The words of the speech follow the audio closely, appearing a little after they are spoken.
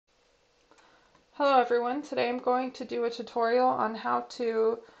Hello everyone, today I'm going to do a tutorial on how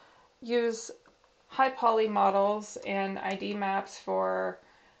to use high poly models and ID maps for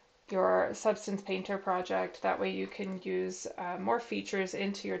your Substance Painter project. That way you can use more features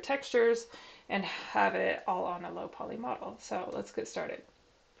into your textures and have it all on a low poly model. So let's get started.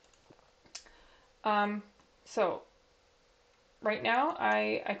 Um, so right now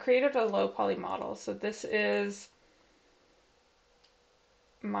I created a low poly model. So this is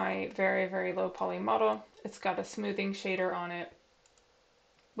my very low poly model. It's got a smoothing shader on it.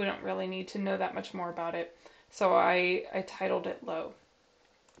 We don't really need to know that much more about it. So I titled it low.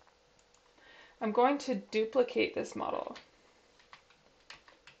 I'm going to duplicate this model.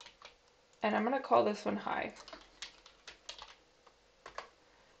 And I'm going to call this one high.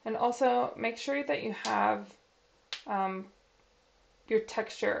 And also make sure that you have um, your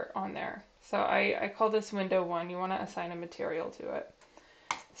texture on there. So I call this window 1. You want to assign a material to it.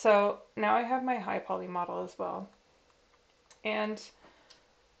 So now I have my high poly model as well. And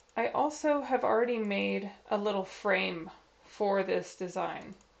I also have already made a little frame for this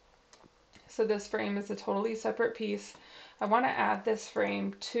design. So this frame is a totally separate piece. I want to add this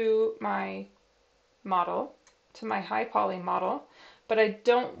frame to my model, to my high poly model, but I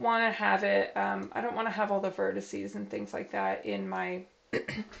don't want to have it, I don't want to have all the vertices and things like that in my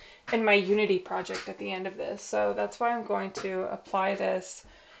in my Unity project at the end of this. So that's why I'm going to apply this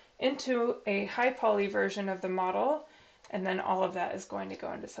into a high poly version of the model, and then all of that is going to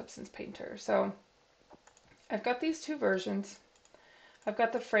go into Substance Painter. So I've got these two versions. I've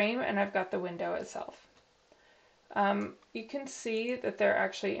got the frame and I've got the window itself. You can see that they're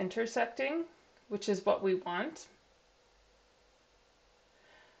actually intersecting, which is what we want.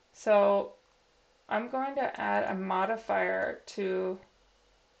 So I'm going to add a modifier to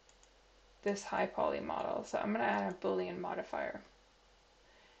this high poly model. So I'm going to add a Boolean modifier.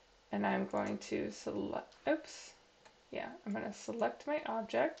 And I'm going to select, I'm going to select my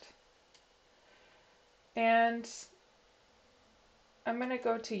object. And I'm going to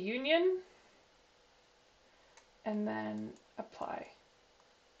go to Union and then apply.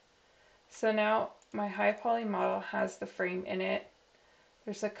 So now my high poly model has the frame in it.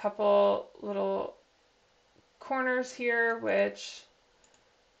 There's a couple little corners here which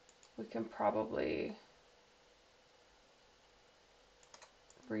we can probably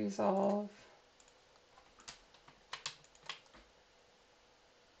resolve.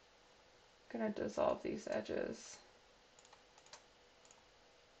 I'm going to dissolve these edges.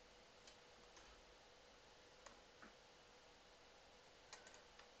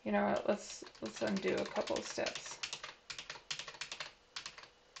 You know what, let's undo a couple of steps.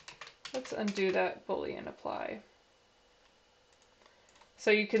 Let's undo that Boolean apply. So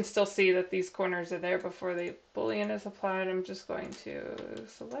you can still see that these corners are there before the Boolean is applied. I'm just going to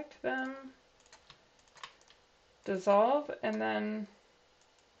select them, dissolve, and then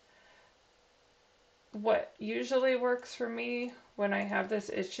what usually works for me when I have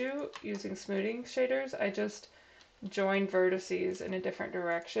this issue using smoothing shaders, I just join vertices in a different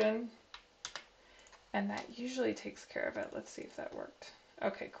direction, and that usually takes care of it. Let's see if that worked.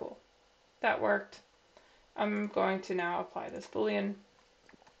 Okay, cool. That worked. I'm going to now apply this Boolean,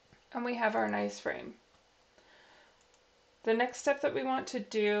 and we have our nice frame. The next step that we want to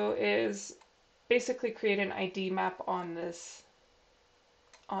do is basically create an ID map on this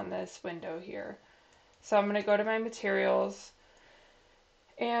window here. So I'm going to go to my materials,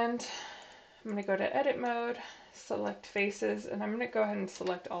 and I'm going to go to edit mode, select faces, and I'm going to go ahead and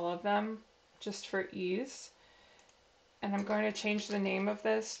select all of them just for ease. And I'm going to change the name of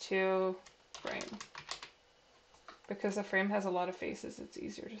this to frame. Because the frame has a lot of faces, it's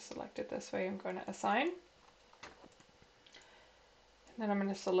easier to select it this way. I'm going to assign. And then I'm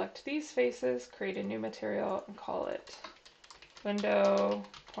going to select these faces, create a new material, and call it window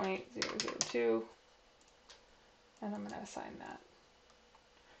 0.002. And I'm going to assign that.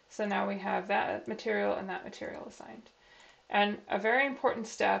 So now we have that material and that material assigned. And a very important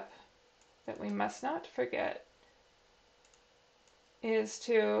step that we must not forget is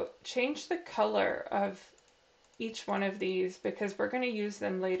to change the color of each one of these because we're going to use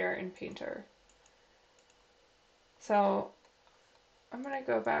them later in Painter. So I'm going to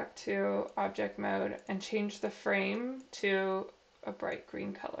go back to object mode and change the frame to a bright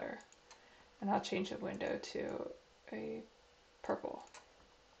green color. And I'll change the window to a purple.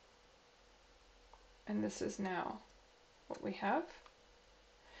 And this is now what we have.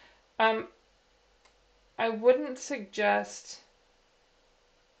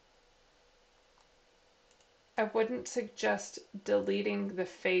 I wouldn't suggest deleting the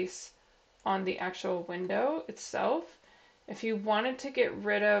face on the actual window itself. If you wanted to get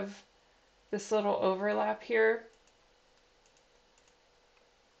rid of this little overlap here.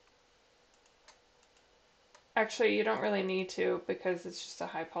 Actually, you don't really need to because it's just a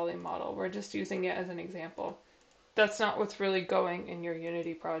high poly model. We're just using it as an example. That's not what's really going in your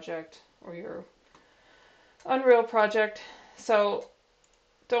Unity project or your Unreal project, so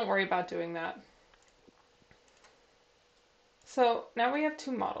don't worry about doing that. So now we have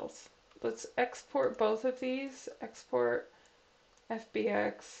two models. Let's export both of these. Export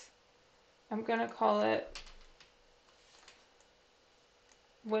FBX. I'm going to call it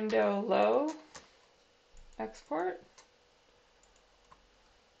window low export.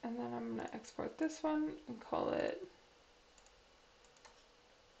 And then I'm going to export this one and call it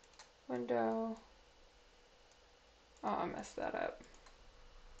window. Oh, I messed that up.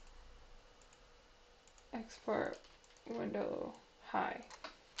 Export window high.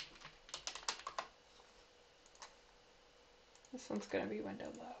 This one's going to be window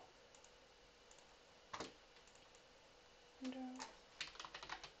low. Window.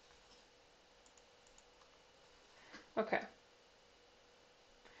 Okay.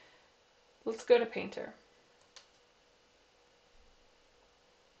 Let's go to Painter.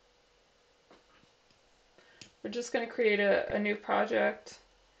 We're just going to create a new project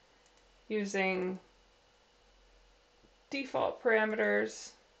using default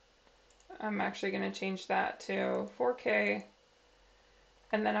parameters. I'm actually going to change that to 4K.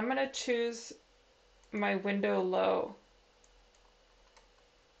 And then I'm going to choose my window low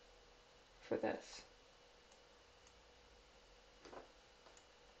for this.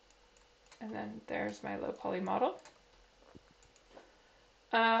 And then there's my low poly model.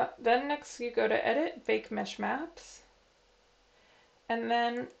 Then next you go to Edit, Bake Mesh Maps. And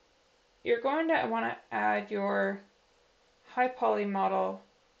then you're going to want to add your high poly model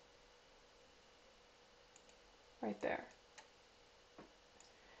right there.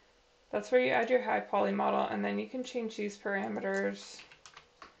 That's where you add your high poly model, and then you can change these parameters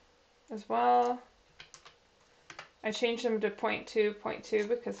as well. I changed them to 0.2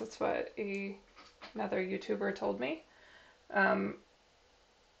 because that's what another YouTuber told me.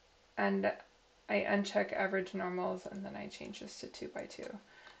 And I uncheck average normals, and then I change this to 2x2.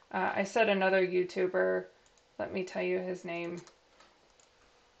 I said another YouTuber, let me tell you his name.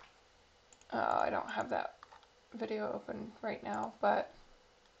 I don't have that video open right now, but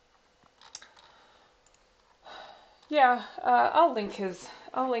yeah, I'll link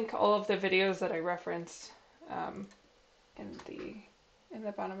all of the videos that I referenced in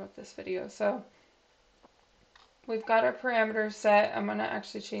the bottom of this video. So we've got our parameters set. I'm gonna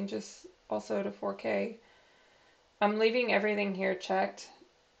actually change this also to 4K. I'm leaving everything here checked.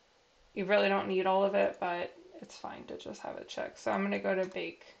 You really don't need all of it, but it's fine to just have it checked. So I'm gonna go to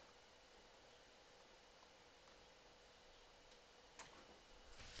Bake.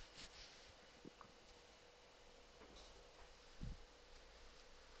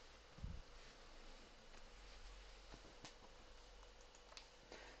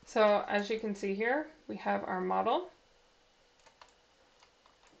 So as you can see here, we have our model.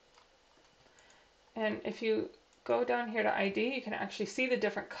 And if you go down here to ID, you can actually see the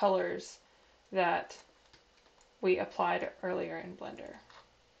different colors that we applied earlier in Blender.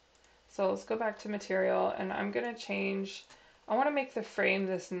 So let's go back to material, and I'm going to change, I want to make the frame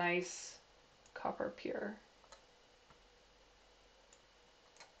this nice copper pure.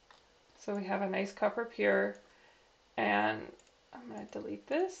 So we have a nice copper pure, and I'm going to delete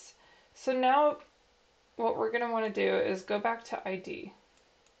this. So now what we're going to want to do is go back to ID.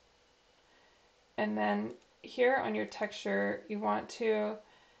 And then here on your texture, you want to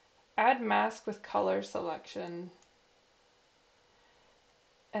add mask with color selection.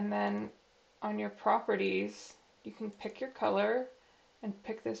 And then on your properties, you can pick your color and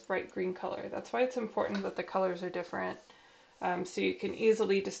pick this bright green color. That's why it's important that the colors are different, so you can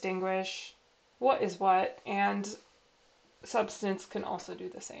easily distinguish what is what, and Substance can also do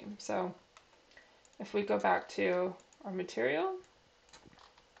the same. So if we go back to our material,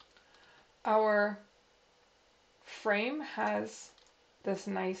 our frame has this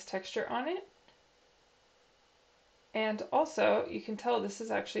nice texture on it. And also, you can tell this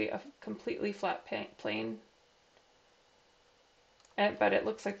is actually a completely flat plane, but it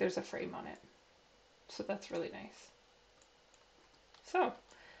looks like there's a frame on it. So that's really nice. So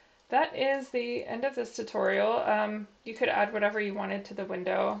that is the end of this tutorial. You could add whatever you wanted to the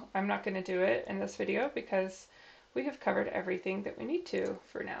window. I'm not going to do it in this video because we have covered everything that we need to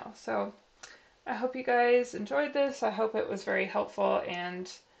for now. So I hope you guys enjoyed this. I hope it was very helpful,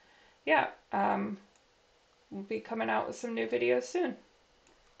 and yeah, we'll be coming out with some new videos soon.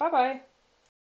 Bye bye.